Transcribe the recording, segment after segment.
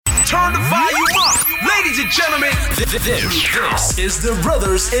Turn the volume up. Ladies and gentlemen, This is the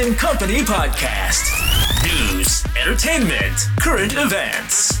Brothers in Company podcast. News, entertainment, current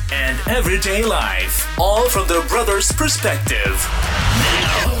events, and everyday life. All from the brothers' perspective.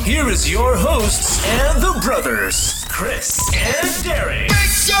 Now, here is your hosts and the brothers, Chris and Derek. make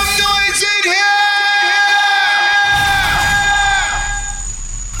some noise in here.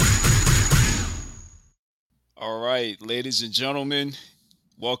 All right, ladies and gentlemen,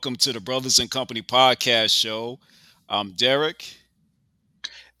 welcome to the Brothers and Company podcast show. I'm Derek.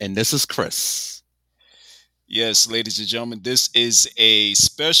 And this is Chris. Yes, ladies and gentlemen, this is a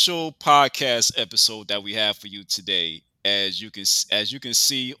special podcast episode that we have for you today. As you can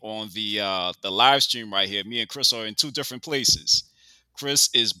see on the live stream right here, me and Chris are in two different places.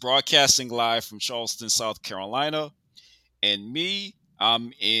 Chris is broadcasting live from Charleston, South Carolina, and me,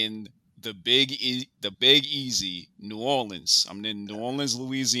 I'm in the Big Easy, New Orleans. I'm in New Orleans,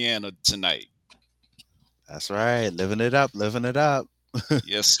 Louisiana tonight. That's right. Living it up, living it up.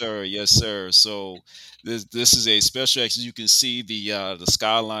 Yes, sir. Yes, sir. So this is a special. As you can see the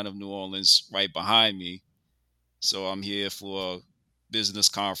skyline of New Orleans right behind me. So I'm here for a business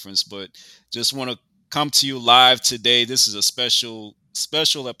conference, but just want to come to you live today. This is a special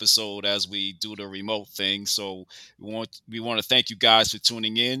episode as we do the remote thing. So we want to thank you guys for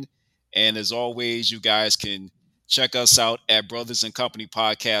tuning in. And as always, you guys can check us out at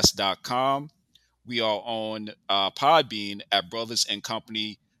brothersandcompanypodcast.com. We are on Podbean at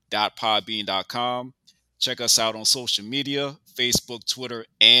brothersandcompany.podbean.com. Check us out on social media, Facebook, Twitter,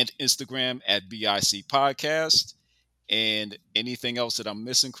 and Instagram at BIC Podcast. And anything else that I'm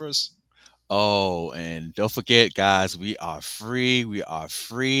missing, Chris? Oh, and don't forget, guys, we are free. We are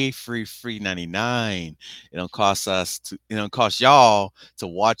free 99. It don't cost y'all to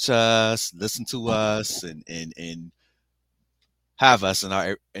watch us, listen to us, and have us in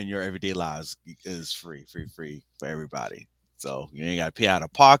your everyday lives. Is free for everybody. So you ain't gotta pay out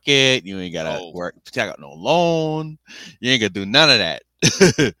of pocket. You ain't gotta take out no loan. You ain't gonna do none of that.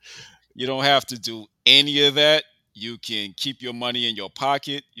 You don't have to do any of that. You can keep your money in your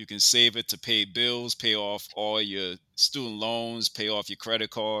pocket. You can save it to pay bills, pay off all your student loans, pay off your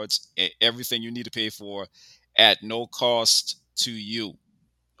credit cards, everything you need to pay for at no cost to you.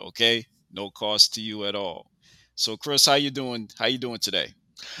 Okay? No cost to you at all. So Chris, how you doing? How you doing today?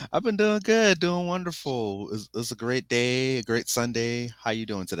 I've been doing good, doing wonderful. It's a great day, a great Sunday. How you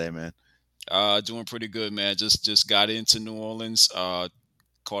doing today, man? Doing pretty good, man. Just got into New Orleans.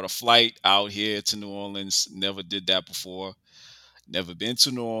 Caught a flight out here to New Orleans. Never did that before. Never been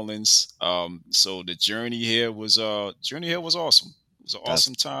to New Orleans. So the journey here was awesome. It was an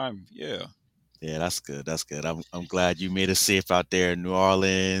awesome time. Yeah. Yeah, that's good. That's good. I'm glad you made it safe out there in New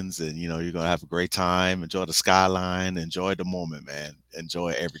Orleans, and you're gonna have a great time. Enjoy the skyline. Enjoy the moment, man. Enjoy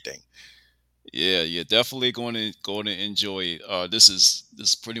everything. Yeah, you're definitely going to enjoy it. This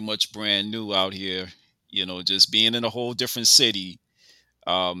is pretty much brand new out here. Just being in a whole different city.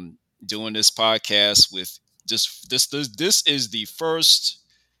 Doing this podcast with just this is the first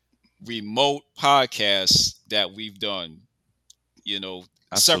remote podcast that we've done.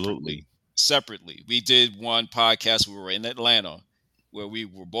 Absolutely. Separately. We did one podcast. We were in Atlanta, where we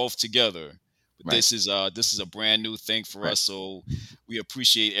were both together. But Right. this is a brand new thing for Right. us. So we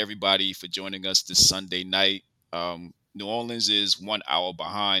appreciate everybody for joining us this Sunday night. New Orleans is 1 hour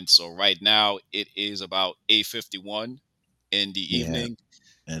behind, so right now it is about 8:51 in the Yeah. evening.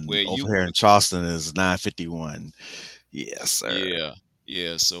 And Where over you here in Charleston is 9:51. Yes, sir.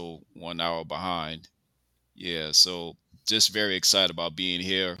 Yeah, so 1 hour behind. Yeah, so just very excited about being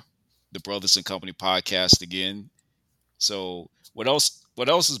here, the Brothers and Company podcast again. So what else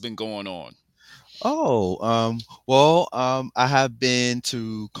has been going on? Oh, I have been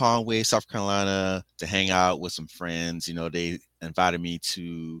to Conway, South Carolina to hang out with some friends. They invited me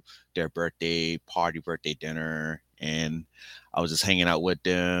to their birthday dinner, and I was just hanging out with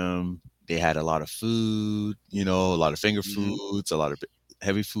them. They had a lot of food, a lot of finger Mhm. foods, a lot of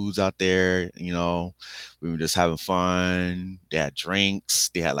heavy foods out there. We were just having fun. They had drinks,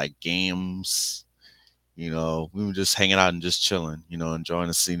 they had like games. We were just hanging out and just chilling, enjoying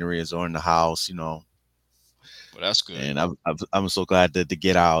the scenery, enjoying the house, Well, that's good. and I'm so glad to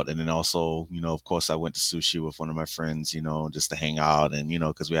get out. And then also, of course, I went to sushi with one of my friends, just to hang out and,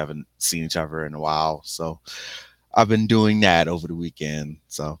 because we haven't seen each other in a while. So I've been doing that over the weekend.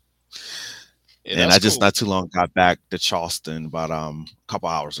 So, Yeah, and that's I just cool. not too long got back to Charleston about a couple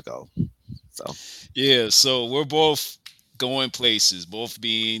hours ago. So Yeah, so we're both going places, both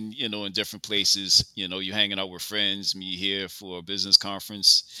being, in different places. You hanging out with friends, me here for a business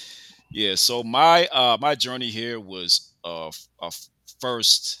conference. Yeah, so my journey here was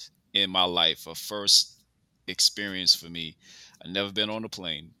first in my life, a first experience for me. I never been on a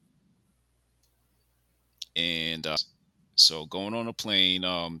plane, and so going on a plane,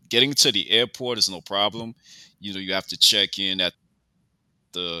 getting to the airport is no problem. You know, you have to check in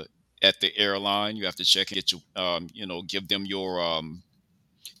the at the airline. You have to check and get your, give them your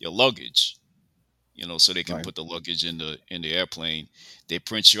luggage. You know, so they can Right. put the luggage in the airplane. They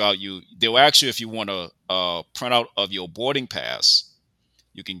print you out. They'll ask you if you want a print out of your boarding pass.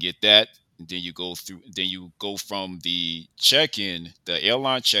 You can get that. And then you go through. Then you go from the check-in, the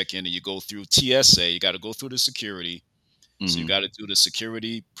airline check-in, and you go through TSA. You got to go through the security. So you Mm-hmm. got to do the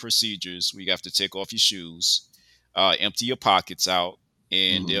security procedures. We have to take off your shoes, empty your pockets out,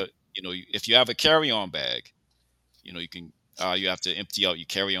 and Mm-hmm. if you have a carry-on bag, you can you have to empty out your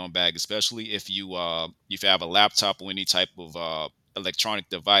carry-on bag, especially if you have a laptop or any type of electronic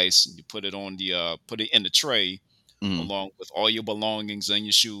device. You put it in the tray Mm-hmm. along with all your belongings and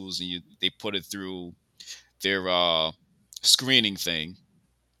your shoes, and they put it through their screening thing,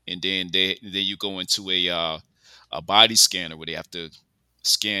 and then you go into a body scanner where they have to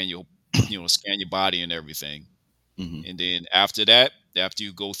scan scan your body and everything. Mm-hmm. And then after that, after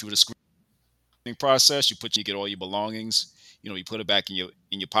you go through the screening process, you get all your belongings. You put it back in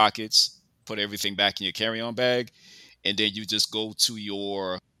your pockets, put everything back in your carry-on bag, and then you just go to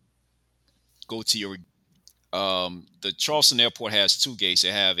your the Charleston Airport has two gates.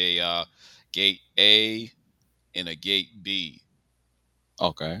 They have a gate A and a gate B.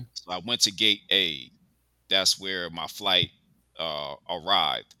 Okay. So I went to gate A. That's where my flight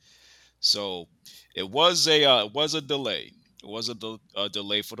arrived. So it was a delay. It was a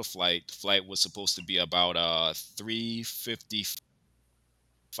delay for the flight. The flight was supposed to be about 3:55,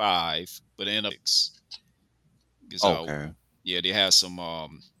 but it ended up because Okay. yeah, they had some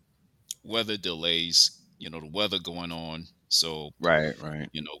weather delays. The weather going on, so Right. Right.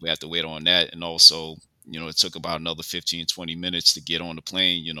 we had to wait on that, and also it took about another 15-20 minutes to get on the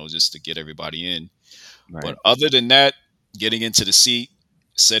plane. Just to get everybody in. But Right. other than that, getting into the seat,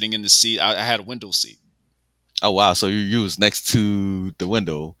 sitting in the seat, I had a window seat. Oh wow. So you was next to the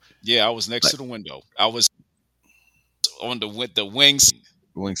window, Yeah, I was next like to the window. I was on the wings.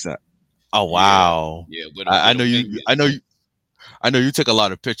 wing set. Oh Yeah, wow. yeah, with a I with a know you. wing. I know you took a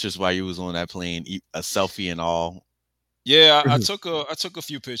lot of pictures while you was on that plane, a selfie and all. Yeah, I took a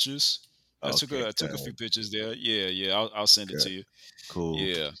few pictures. I took Okay. a I took a few pictures there. Yeah, yeah. I'll send it to Good. you. Cool.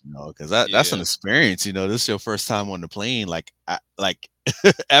 Yeah, Because that's an yeah, experience. This is your first time on the plane, like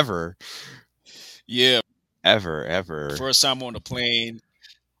ever, yeah. ever, ever. First time on the plane.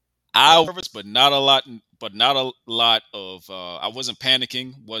 I was nervous, but not a lot. But not a lot of. I wasn't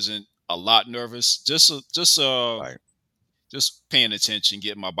panicking. Wasn't a lot nervous. Right, Just paying attention,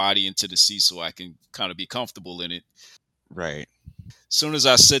 getting my body into the seat so I can kind of be comfortable in it. right, Soon as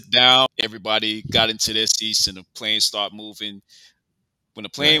I sit down, everybody got into their seats and the plane started moving. When the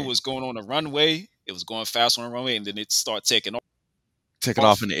plane right. was going on the runway, it was going fast on the runway, and then it started taking Take it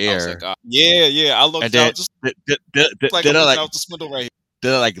off in off. the I was like, air, yeah, yeah. I and looked then out just like did I'm it looking like out this window right here.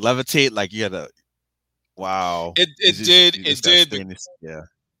 did it like levitate? Like you had to. Wow. It You it just did you it just got to did stay in this. Yeah.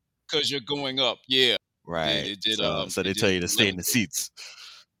 because you're going up. Yeah, it did. Right. It did. So they It tell did you to stay in the levitate. seats.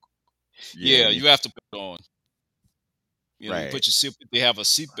 Yeah. Yeah, And they, you have to put it on. You right. put your seat. They have a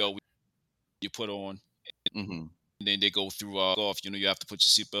seatbelt you put on, Hmm. and then they go through off. You have to put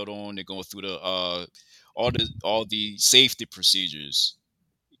your seatbelt on. They're going through the all the safety procedures.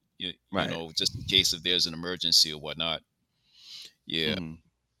 Right. Just in case if there's an emergency or whatnot. Yeah, Hmm.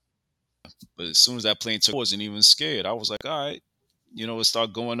 but as soon as that plane took, I wasn't even scared. I was like, all right, it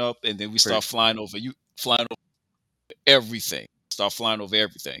start going up, and then we Pretty. start flying over everything. Start flying over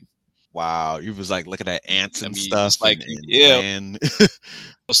everything. Wow. You was like looking at ants I and mean, it's stuff like and yeah, land.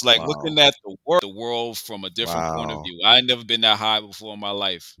 it's like Wow. looking at the world from a different point of Wow. view. I ain't never been that high before in my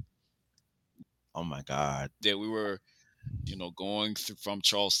life. Oh my God. That we were, going through from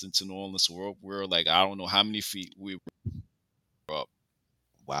Charleston to New Orleans. We're like I don't know how many feet we were up.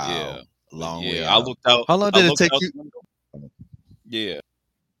 Yeah, Wow. A but long way yeah, I up. looked out. How long I did it looked take out you? the window. Yeah,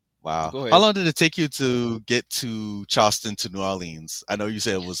 Wow. go How ahead. long did it take you to get to Charleston to New Orleans? I know you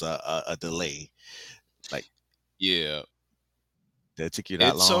said it was a delay. Like, Yeah, did it take you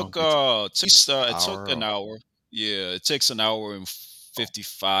that it long? took it took Hour? an hour. Yeah, it takes an hour and Oh,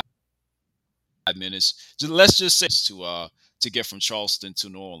 55 minutes. Let's just say to get from Charleston to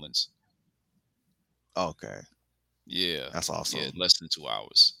New Orleans. okay. Yeah, That's yeah, awesome. less than 2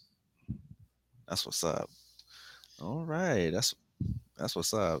 hours. That's what's up. All right. That's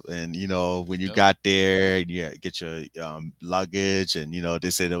what's up. And when you Yep. got there and you get your luggage and they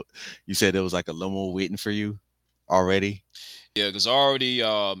said you said there was like a limo waiting for you already. Yeah, because I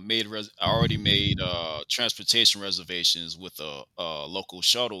already made transportation reservations with a local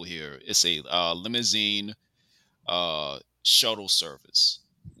shuttle here. It's a limousine shuttle service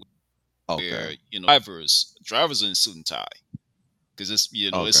Okay. where drivers are in suit and tie because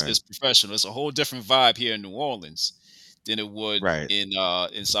Okay. it's professional. It's a whole different vibe here in New Orleans than it would Right.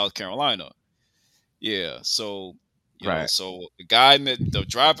 in South Carolina. Yeah, so Right. so the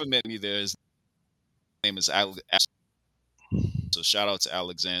driver met me there. His name is So shout out to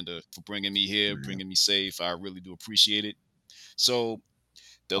Alexander for bringing me here, Yeah. bringing me safe. I really do appreciate it. So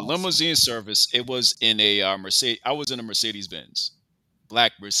the Awesome. limousine service, it was in a Mercedes. I was in a Mercedes Benz,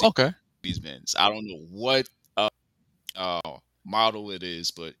 black Mercedes Okay. Benz. I don't know what model it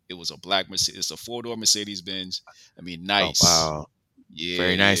is, but it was a black Mercedes. It's a four-door Mercedes Benz. I mean, Oh nice. wow. Yeah,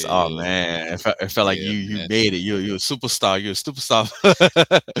 Very nice. yeah, Oh yeah, man, it felt like yeah, you man. made it. You're a superstar. You're a superstar.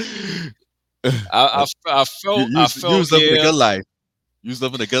 I You felt was living a yeah, good life. You was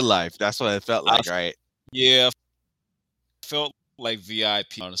living a good life. That's what it felt I like, right? yeah, I felt like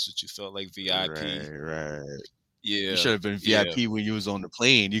VIP. Honest with you, felt like VIP. Right, right. You Yeah, should have been yeah. VIP when you was on the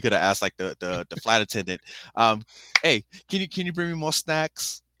plane. You could have asked like the flight attendant, hey, can you bring me more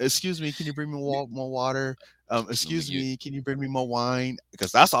snacks? Excuse me, can you bring me more water? Let me Excuse get me, can you bring me more wine?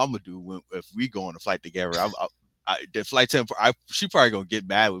 Because that's all I'm gonna do if we go on a flight together. The flight attendant, she probably gonna get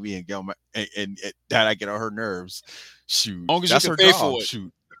mad with me and get on and that I get on her nerves. Shoot, long as you that's can her pay job. for it.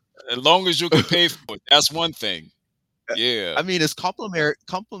 Shoot. As long as you can pay for it, that's one thing. Yeah. I mean, it's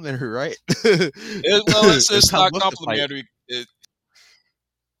complimentary, right? Well, It's it's come not with the flight. complimentary.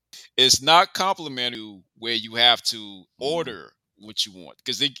 It's not complimentary where you have to Mm, order what you want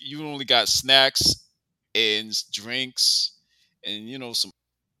because you only got snacks and drinks and some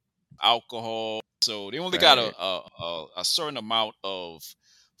alcohol. So they only got right, a certain amount of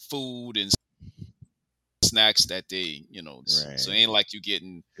food and snacks that day. So it right. ain't like you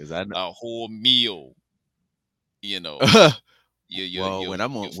getting Because I a whole meal. You know, know. Well,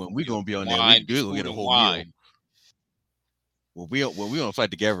 when we your gonna be on there, wine, your we gonna food get a and whole meal. wine, When we on a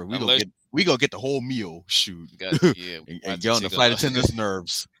flight together, unless we gonna get the whole meal. Shoot, you got and, yeah, we and got get to on the take flight another. attendant's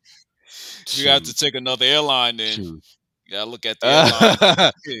nerves. You got to Shoot, take another airline. Then shoot. you gotta look at the airline.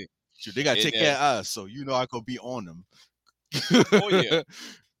 Yeah, Shoot, they gotta and take care of us, so I gonna be on them. oh yeah,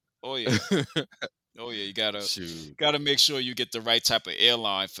 oh yeah, oh yeah. You gotta Shoot, gotta make sure you get the right type of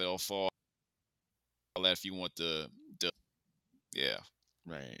airline for all that if you want the yeah.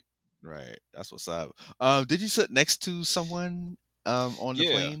 right, right. That's what's up. Did you sit next to someone on the Yeah,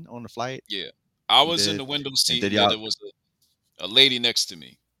 plane on the flight? yeah. I You was in did, the window and seat, did and then y'all? there was a lady next to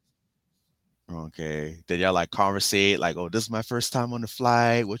me. Okay. Did y'all like conversate like, "Oh, this is my first time on the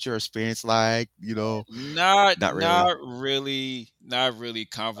flight. What's your experience like?" Not really. Not really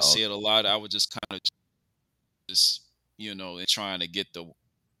Oh, conversate a lot. I would just kind of just and trying to get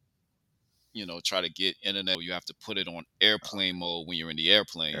try to get internet. You have to put it on airplane mode when you're in the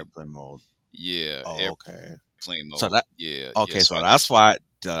airplane. airplane mode. Yeah, Oh, okay. airplane So mode. that Yeah, yeah. okay. So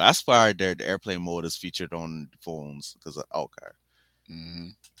So that's why the airplane mode is featured on phones. Because okay,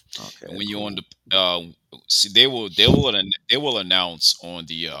 mhm. okay, And when you're on cool. the see, they will announce on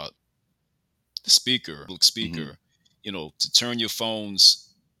the speaker, public Hmm. speaker, to turn your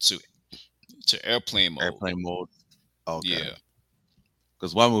phones to airplane mode. Airplane mode. Okay. Yeah,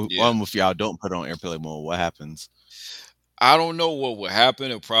 Because one yeah. one if y'all don't put on airplane mode, what happens? I don't know what would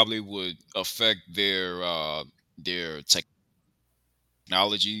happen. It probably would affect their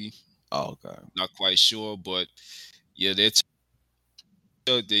technology. Oh, okay. Not quite sure, but yeah, they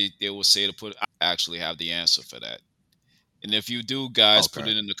will say to put. I actually have the answer for that. And if you do, guys, put Okay.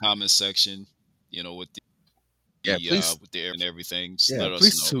 it in the comment section. With Yeah. Please. with the air and everything. Just Yeah. let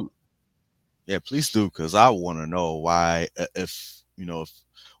us Please know. too. Yeah. Please do. Because I want to know why if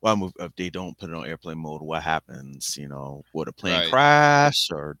if they don't put it on airplane mode, what happens? Would a plane Right. crash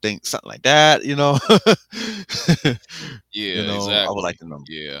or think something like that? Yeah, I would exactly. like to know.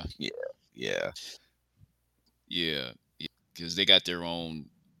 Yeah, Yeah. Yeah. yeah, because they got their own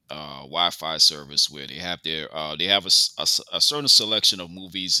Wi-Fi service where they have a certain selection of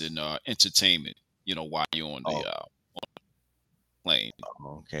movies and entertainment. While you're on the Oh, plane.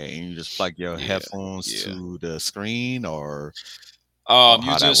 okay. And you just plug your Yeah, headphones yeah. to the screen, or You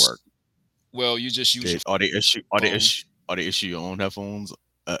how that work? you just use your Are they issue phone. your own headphones?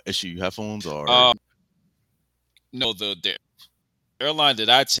 Issue you headphones or Uh, no, the airline that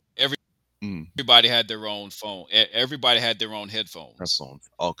I take, mm, everybody had their own phone. Everybody had their own headphones. headphones?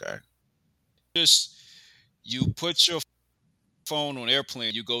 Okay. Just you put your phone on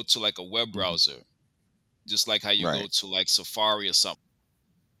airplane. You go to like a web Mhm. browser, just like how you Right. go to like Safari or something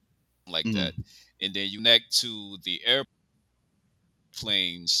like Mm, that, and then you connect to the airplane.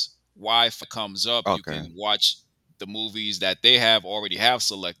 planes, Wi-Fi comes up, you Okay. can watch the movies that they have already have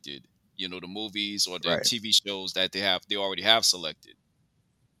selected. You know, the movies or the Right. TV shows that they already have selected,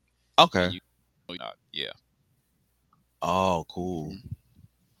 and Okay. you not. Yeah. Oh, cool. Mhm.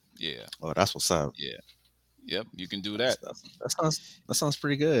 Yeah. Oh, that's what's up. Yeah. Yep. You can do that. That sounds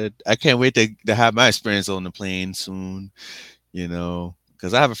pretty good. I can't wait to have my experience on the plane soon.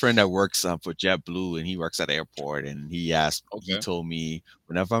 Because I have a friend that works for JetBlue, and he works at the airport, and he Okay. told me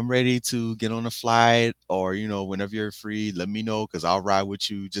whenever I'm ready to get on a flight, or whenever you're free, let me know because I'll ride with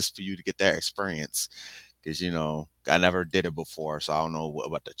you just for you to get that experience. Because I never did it before, so I don't know what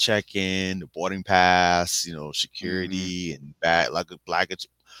about the check-in, the boarding pass, Hmm. security and bag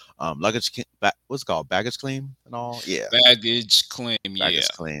what's it called, baggage claim and all. Yeah, Baggage claim. Yeah. baggage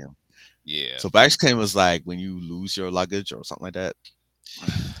claim. Yeah. So baggage claim was like when you lose your luggage or something like that.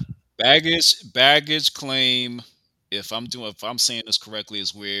 Baggage claim. If I'm saying this correctly,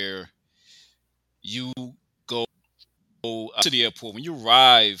 is where you go to the airport when you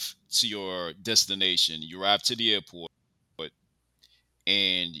arrive to your destination. You arrive to the airport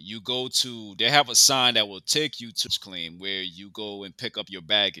and you go to. They have a sign that will take you to claim where you go and pick up your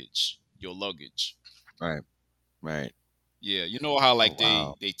baggage, your luggage. Right, right. Yeah, you know how Oh like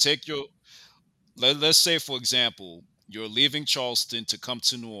wow. they take your. Let's say for example, you're leaving Charleston to come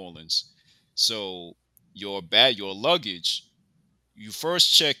to New Orleans, so your luggage. You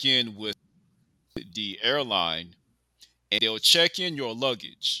first check in with the airline and they'll check in your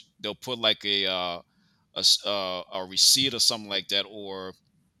luggage. They'll put like a receipt or something like that, or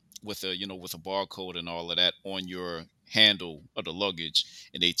with a barcode and all of that on your handle of the luggage,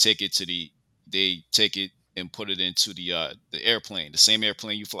 and they take it and put it into the airplane, the same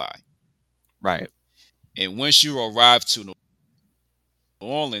airplane you fly. Right. And once you arrive to New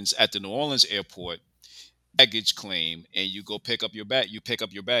Orleans at the New Orleans airport, baggage claim, and you go pick up your bag. You pick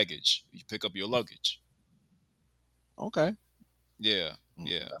up your baggage. You pick up your luggage. Okay. Yeah,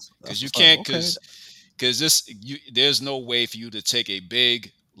 yeah. That's Because you what's up. can't, Okay. because there's no way for you to take a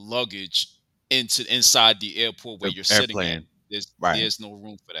big luggage inside the airport where you're sitting at. Airplane. There's Right. there's no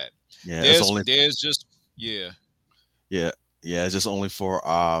room for that. Yeah. It's There's only. there's just yeah, Yeah. Yeah. It's just only for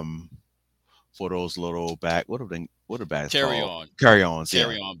those little bag. What are bags carry called? on Carry-ons. Yeah.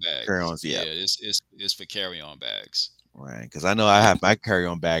 carry on bags. Carry-ons. Yeah. Yeah, it's for carry on bags. Right. Because I know I have my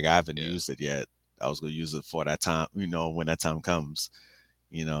carry-on bag. I haven't Yeah, used it yet. I was gonna use it for that time. When that time comes.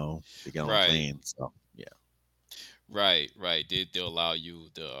 To get on a right, plane. So yeah. right. They'll allow you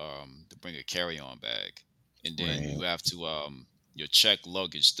to bring a carry on bag, and then Right. you have to your check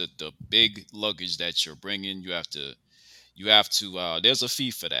luggage, the big luggage that you're bringing. You have to there's a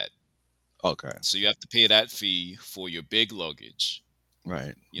fee for that. Okay. So you have to pay that fee for your big luggage,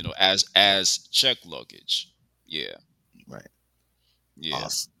 Right. as check luggage. Yeah, Right. yeah.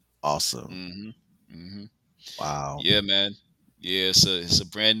 Awesome. Awesome. Mhm. Mhm. Wow. Yeah, man. Yeah, it's a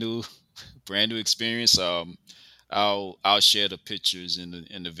brand new experience. I'll share the pictures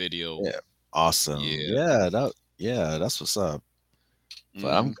in the video. Yeah. Awesome. Yeah. Yeah, that's what's up.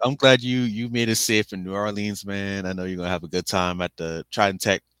 But I'm Mhm. I'm glad you made it safe in New Orleans, man. I know you're gonna have a good time at the Trident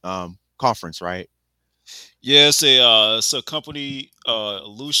Tech conference, right? Yeah, it's a company,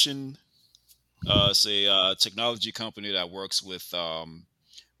 Illusion. It's a technology company that works at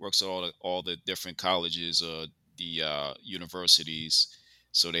all the different colleges, the universities.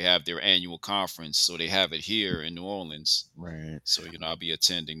 So they have their annual conference. So they have it here in New Orleans. Right. So I'll be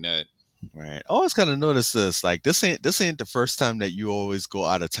attending that. Right. I always kind of notice this. Like this ain't the first time that you always go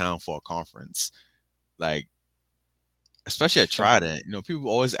out of town for a conference. Like especially at Trident, people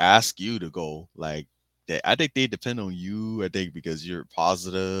always ask you to go. Like I think they depend on you. I think because you're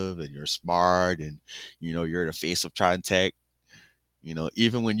positive and you're smart and you're the face of Trident Tech.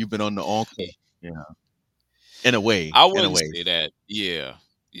 Even when you've been on the encore. Yeah. In a way. I In a wouldn't way. say that. Yeah,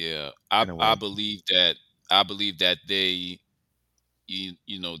 yeah. I In a I way. believe that I believe that they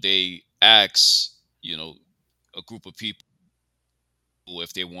ask a group of people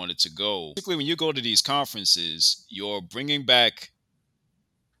if they wanted to go. Basically, when you go to these conferences, you're bringing back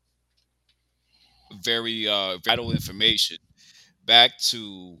very vital information back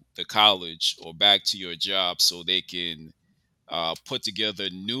to the college or back to your job, so they can put together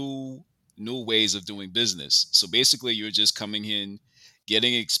new ways of doing business. So basically, you're just coming in,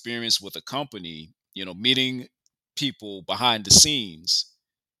 getting experience with a company, meeting people behind the scenes.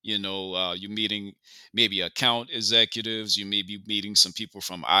 You're meeting maybe account executives. You may be meeting some people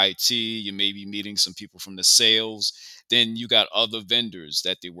from IT. You may be meeting some people from the sales. Then you got other vendors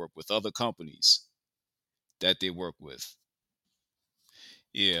that they work with, other companies that they work with.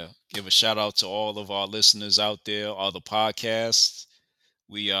 Yeah, give a shout out to all of our listeners out there, all the podcasts.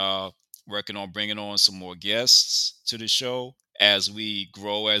 We are working on bringing on some more guests to the show as we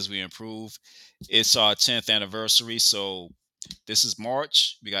grow, as we improve. It's our 10th anniversary, so this is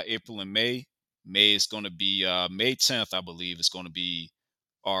March. We got April and May. May is going to be May 10th, I believe. It's going to be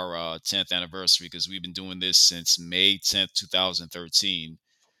our 10th anniversary because we've been doing this since May 10th, 2013.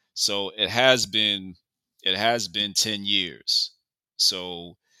 So it has been 10 years.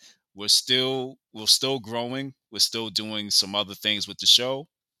 So we're still growing. We're still doing some other things with the show.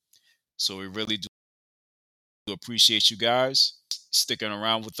 So we really do appreciate you guys sticking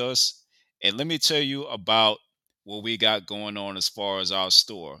around with us. And let me tell you about what we got going on as far as our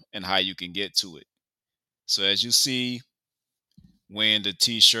store and how you can get to it. So as you see, when the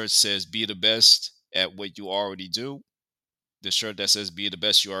t-shirt says be the best at what you already do, the shirt that says be the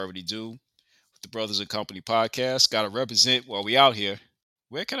best you already do, the Brothers and Company podcast, gotta represent while we out here.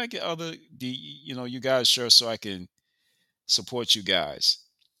 Where can I get you guys shirts so I can support you guys?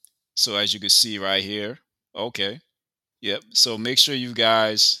 So as you can see right here, okay. Yep. So make sure you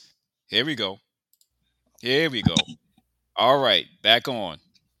guys. Here we go. Here we go. All right, back on.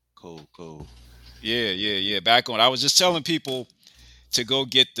 Cool, cool. Yeah. Back on. I was just telling people to go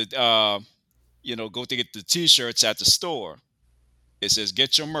get go to get the t-shirts at the store. It says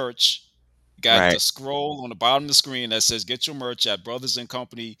get your merch. You got the Right. scroll on the bottom of the screen that says get your merch at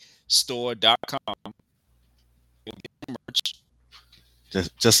brothersandcompany.store.com. Merch.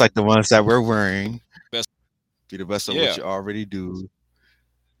 Just like the ones that we're wearing. Best, Be the best of what yeah, you already do.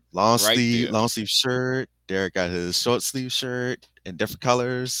 right there. Long sleeve shirt. Derek got his short sleeve shirt in different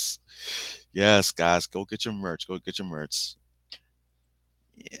colors. Yes, guys, go get your merch. Go get your merch.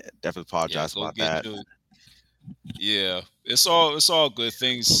 Yeah, definitely Yeah, apologize go about get that. your. Yeah, it's all good.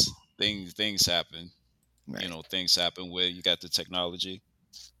 Things happen. Right, Things happen where you got the technology.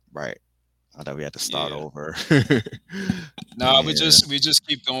 right. I thought we had to start Yeah. over. No, we Yeah. just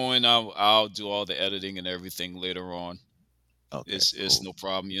keep going. I'll do all the editing and everything later on. Okay, It's cool. no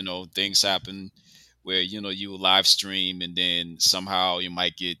problem. Things happen where you live stream and then somehow you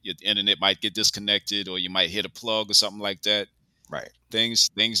might get your internet might get disconnected or you might hit a plug or something like that. Right. Things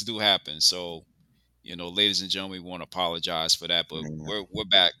do happen. So, ladies and gentlemen, we want to apologize for that, but Yeah. we're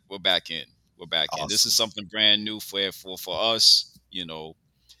back. We're back in. We're back in. This is Awesome. something brand new for us,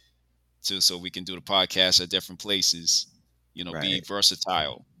 so we can do the podcast at different places, be Right.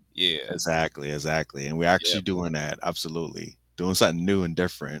 versatile. Yeah. Exactly. Exactly. And we're Yeah. actually doing that. Absolutely. Doing something new and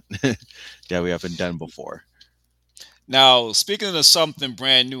different that we haven't done before. Now, speaking of something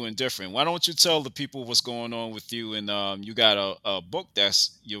brand new and different, why don't you tell the people what's going on with you? And you got a book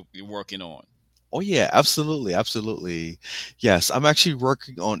that's you're working on. Oh yeah, absolutely, absolutely. Yes, I'm actually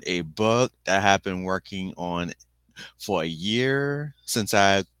working on a book that I've been working on for a year since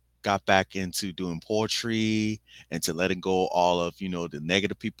I got back into doing poetry and to letting go all of, the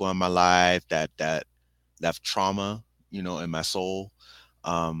negative people in my life that left trauma, in my soul.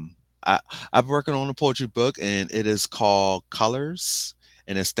 Um, I, I'm working on a poetry book and it is called Colors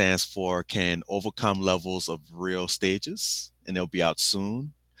and it stands for Can Overcome Levels of Real Stages and it'll be out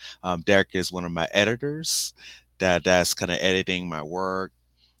soon. Derek is one of my editors that's kind of editing my work.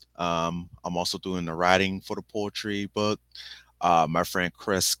 I'm also doing the writing for the poetry book. My friend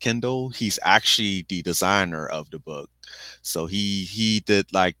Chris Kendall, he's actually the designer of the book. So he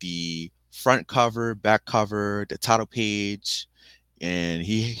did like the front cover, back cover, the title page, and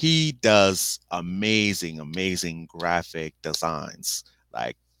he does amazing graphic designs.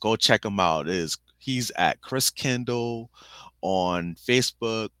 Like go check him out. He's at Chris Kendall on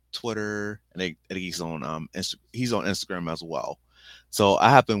Facebook, Twitter, and I think he's on Instagram as well. So I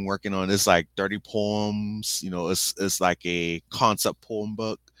have been working on this like 30 poems. It's like a concept poem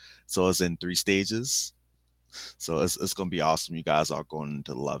book. So it's in 3 stages. So it's gonna be awesome. You guys are going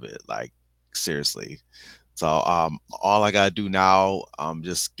to love it. Like seriously. So all I gotta do now,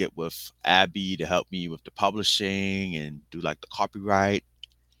 just get with Abby to help me with the publishing and do like the copyright,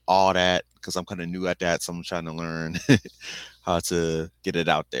 all that, because I'm kind of new at that. So I'm trying to learn how to get it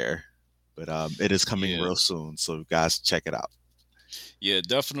out there. But it is coming Yeah. real soon. So you guys check it out. Yeah,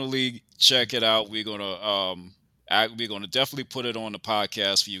 definitely check it out. We're gonna definitely put it on the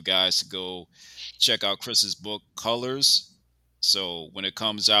podcast for you guys to go check out Chris's book Colors. So when it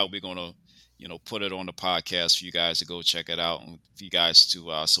comes out, we're gonna put it on the podcast for you guys to go check it out and for you guys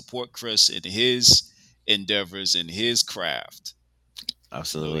to support Chris in his endeavors in his craft.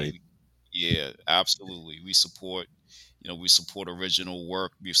 You know, Absolutely. he, yeah, absolutely. We support original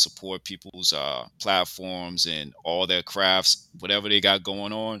work. We support people's platforms and all their crafts, whatever they got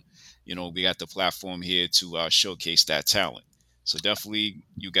going on. We got the platform here to showcase that talent. So definitely,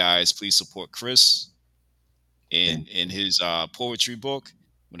 you guys, please support Chris Thank in you. his poetry book.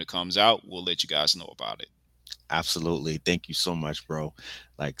 when it comes out, we'll let you guys know about it. Absolutely. Thank you so much, bro.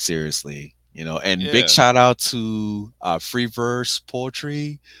 Like seriously, and big Yeah. shout out to Free Verse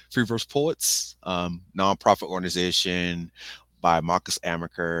Poetry, Free Verse Poets, nonprofit organization by Marcus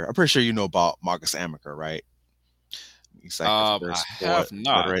Amaker. I'm pretty sure you know about Marcus Amaker, right? He's like the I first poet have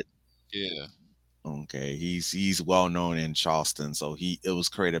not. literate. Yeah. Okay, he's well known in Charleston, so it was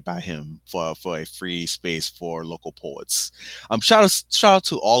created by him for a free space for local poets. Shout out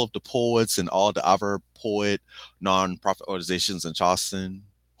to all of the poets and all the other poet nonprofit organizations in Charleston.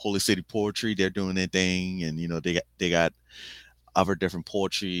 Holy City Poetry, they're doing their thing, and they got other different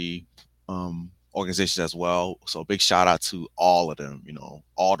poetry organizations as well. So big shout out to all of them,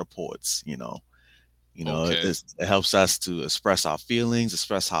 all the poets, Okay. it helps us to express our feelings,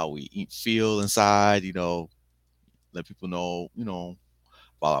 express how we feel inside, let people know,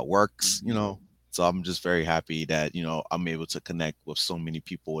 about our works, Mhm. So I'm just very happy that, I'm able to connect with so many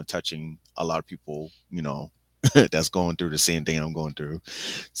people and touching a lot of people, that's going through the same thing I'm going through.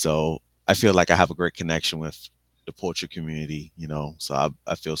 So I feel like I have a great connection with the poetry community, so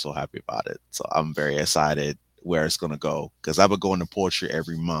I feel so happy about it. So I'm very excited where it's going to go because I've been going to poetry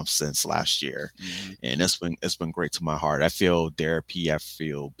every month since last year, Mhm. and it's been great to my heart. I feel therapy, I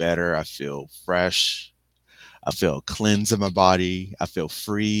feel better, I feel fresh, I feel cleansed in my body, I feel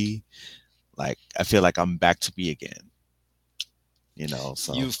free, like I feel like I'm back to me again,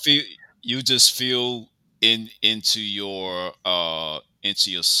 so You feel you just feel into your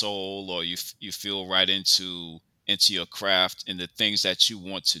soul, or you feel right into your craft and the things that you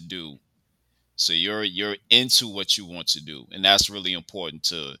want to do. So you're into what you want to do, and that's really important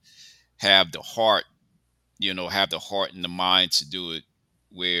to have the heart, have the heart and the mind to do it,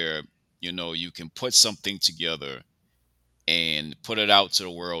 where you can put something together and put it out to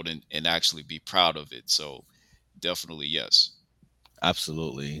the world and actually be proud of it. So definitely yes.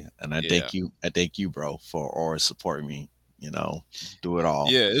 absolutely. And I Yeah. thank you, bro, for always supporting me, you know, do it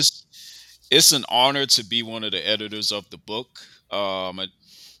all. Yeah, it's an honor to be one of the editors of the book. I,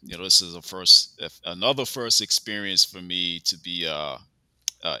 this is another first experience for me to be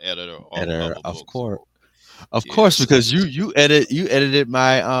editor of Editor, a of book. course. So Of yeah, course, so because you edited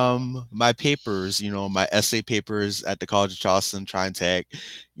my papers, my essay papers at the College of Charleston, trying tech,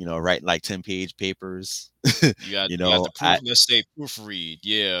 writing like 10-page papers. you got the I let's say proofread,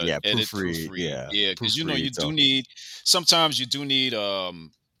 yeah, yeah, edit proofread, proofread, yeah, yeah, because you proofread. do So need sometimes you do need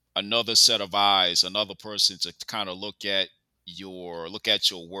another set of eyes, another person to kind of look at your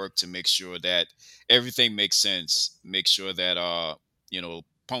work to make sure that everything makes sense, make sure that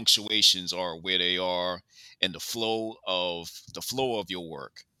punctuations are where they are, and the flow of your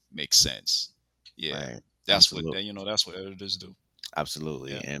work makes sense. Yeah, right, that's what absolutely. that's what editors do.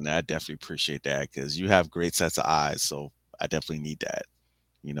 Absolutely. Yeah. And I definitely appreciate that because you have great sets of eyes. So I definitely need that.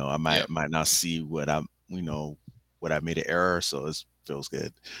 I Yep. might not see what I made an error. So it feels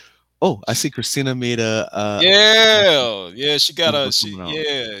good. Oh, I see Christina made Yeah, yeah, she got new a book she coming out.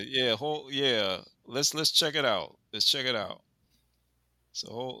 yeah, yeah, yeah. Let's check it out. Let's check it out. So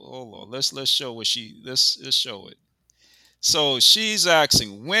hold on. Let's show what let's show it. So she's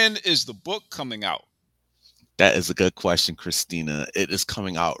asking, when is the book coming out? That is a good question, Christina. It is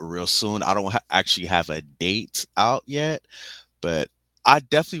coming out real soon. I don't actually have a date out yet, but I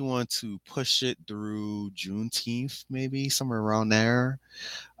definitely want to push it through Juneteenth, maybe somewhere around there.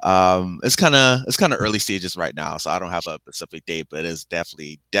 It's kind of early stages right now, so I don't have a specific date, but it's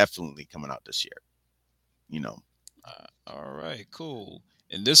definitely coming out this year. You know, All right, cool.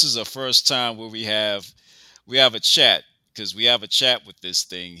 And this is the first time where we have a chat, because we have a chat with this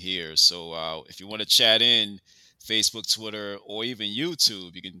thing here. So if you want to chat in Facebook, Twitter, or even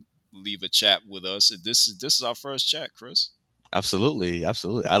YouTube, you can leave a chat with us. And this is our first chat, Chris. absolutely,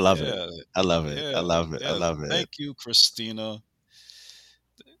 absolutely. I love it. Yeah, I love it. I yeah, love it. I yeah. love it. Thank you, Christina.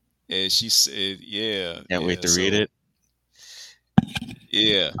 And she said, yeah, Can't wait yeah. to read So it.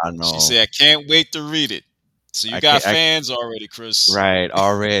 yeah, I she know. said, I can't wait to read it. So you I got can't. fans already, Chris. Right,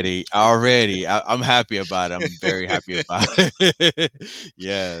 already. I'm happy about it. I'm very happy about it.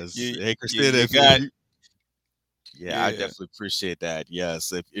 Yes. You Hey, you Christina, you if got you, yeah, I yeah. definitely appreciate that.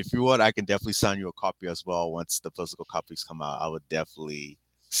 Yes, if you want, I can definitely sign you a copy as well. Once the physical copies come out, I would definitely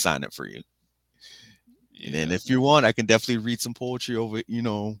sign it for you. And then Yeah. if you want, I can definitely read some poetry over.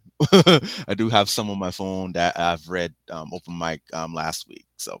 I do have some on my phone that I've read open mic last week.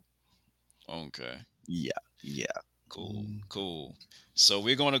 So Okay. yeah, yeah. Cool. Mm, Cool. So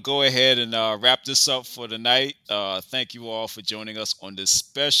we're going to go ahead and wrap this up for tonight. Thank you all for joining us on this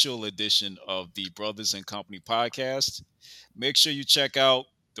special edition of the Brothers and Company podcast. Make sure you check out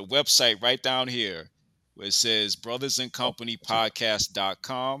the website right down here where it says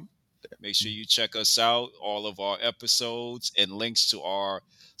brothersandcompanypodcast.com. Make sure you check us out, all of our episodes and links to our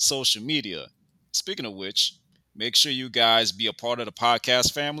social media. Speaking of which, make sure you guys be a part of the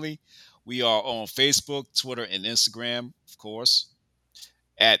podcast family. We are on Facebook, Twitter, and Instagram, of course,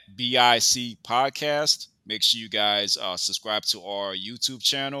 at BIC Podcast. Make sure you guys subscribe to our YouTube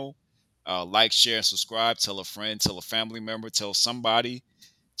channel. Like, share, and subscribe. Tell a friend, tell a family member, tell somebody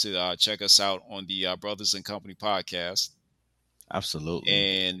to check us out on the Brothers and Company podcast. Absolutely.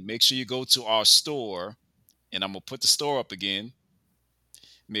 And make sure you go to our store, and I'm going to put the store up again.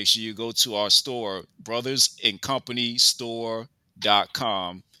 Make sure you go to our store,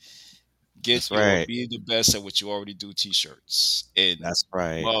 brothersandcompanystore.com. Be the best at what you already do t-shirts. And that's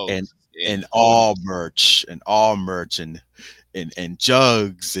right. Mugs, and all merch and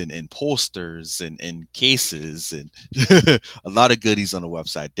jugs and posters and cases and a lot of goodies on the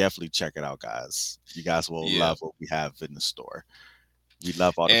website. Definitely check it out, guys. You guys will love what we have in the store. We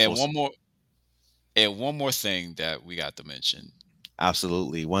love all the one more thing that we got to mention.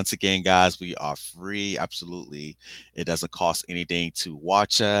 Absolutely. Once again, guys, we are free. Absolutely. It doesn't cost anything to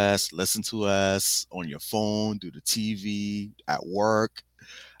watch us, listen to us on your phone, do the TV, at work.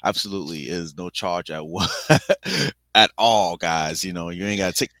 Absolutely. It is no charge at all, guys. You ain't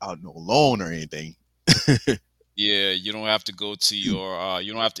got to take out no loan or anything. Yeah, you don't have to go to your,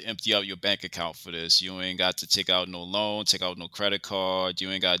 you don't have to empty out your bank account for this. You ain't got to take out no loan, take out no credit card.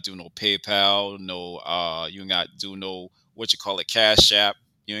 You ain't got to do no PayPal, you ain't got to do no, Cash App.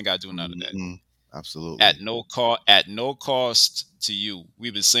 You ain't got to do none of that. Absolutely. At no cost to you.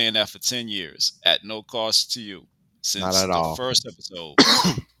 We've been saying that for 10 years. At no cost to you since the first episode.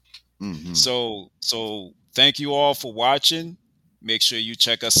 So thank you all for watching. Make sure you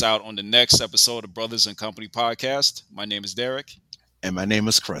check us out on the next episode of Brothers and Company Podcast. My name is Derek. And my name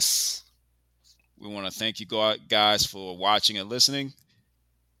is Chris. We want to thank you guys for watching and listening.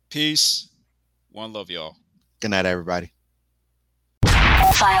 Peace. One love, y'all. Good night, everybody.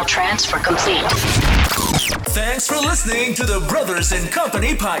 File transfer complete. Thanks for listening to the Brothers and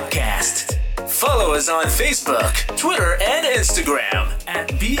Company Podcast. Follow us on Facebook, Twitter, and Instagram at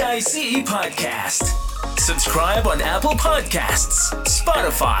BICE Podcast. Subscribe on Apple Podcasts,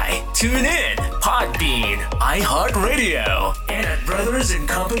 Spotify, TuneIn, Podbean, iHeartRadio, and at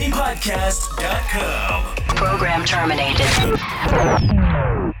brothersandcompanypodcast.com. Program terminated.